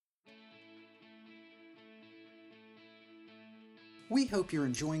We hope you're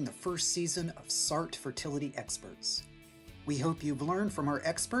enjoying the first season of SART Fertility Experts. We hope you've learned from our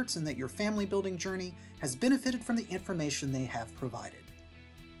experts and that your family building journey has benefited from the information they have provided.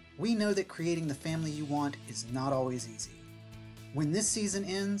 We know that creating the family you want is not always easy. When this season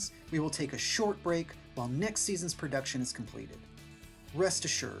ends, we will take a short break while next season's production is completed. Rest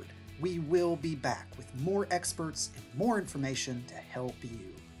assured, we will be back with more experts and more information to help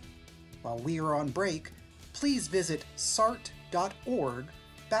you. While we are on break, please visit sart.org/FYI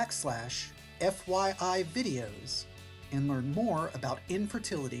videos and learn more about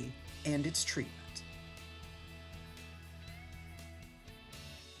infertility and its treatment.